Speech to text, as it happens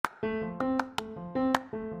Hello,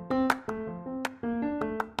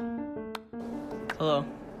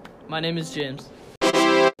 my name is James.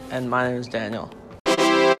 And my name is Daniel.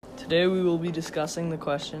 Today we will be discussing the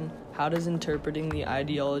question, how does interpreting the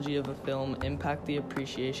ideology of a film impact the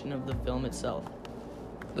appreciation of the film itself?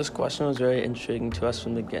 This question was very intriguing to us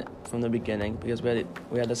from the beginning because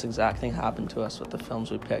we had this exact thing happen to us with the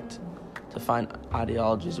films we picked to find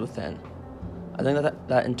ideologies within. I think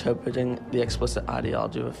that interpreting the explicit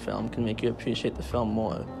ideology of a film can make you appreciate the film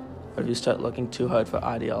more. But if you start looking too hard for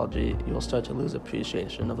ideology, you will start to lose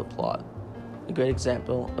appreciation of the plot. A great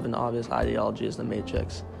example of an obvious ideology is The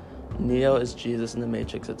Matrix. Neo is Jesus in The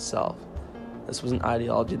Matrix itself. This was an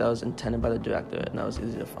ideology that was intended by the director and that was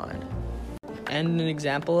easy to find. And an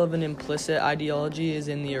example of an implicit ideology is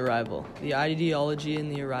in The Arrival. The ideology in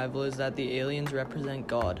The Arrival is that the aliens represent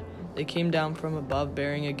God. They came down from above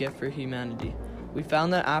bearing a gift for humanity. We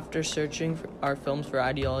found that after searching for our films for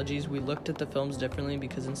ideologies, we looked at the films differently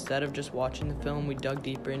because instead of just watching the film, we dug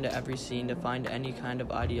deeper into every scene to find any kind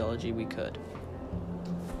of ideology we could.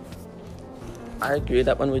 I agree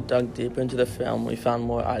that when we dug deeper into the film, we found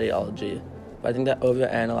more ideology, but I think that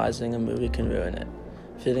overanalyzing a movie can ruin it.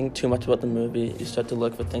 If you think too much about the movie, you start to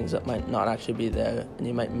look for things that might not actually be there, and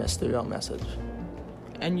you might miss the real message.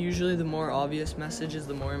 And usually the more obvious message is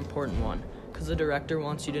the more important one, because the director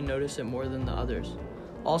wants you to notice it more than the others.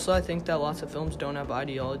 Also, I think that lots of films don't have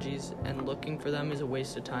ideologies, and looking for them is a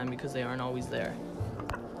waste of time because they aren't always there.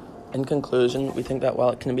 In conclusion, we think that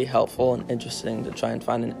while it can be helpful and interesting to try and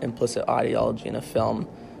find an implicit ideology in a film,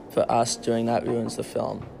 for us, doing that ruins the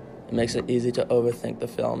film. It makes it easy to overthink the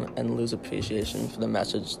film and lose appreciation for the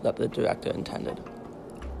message that the director intended.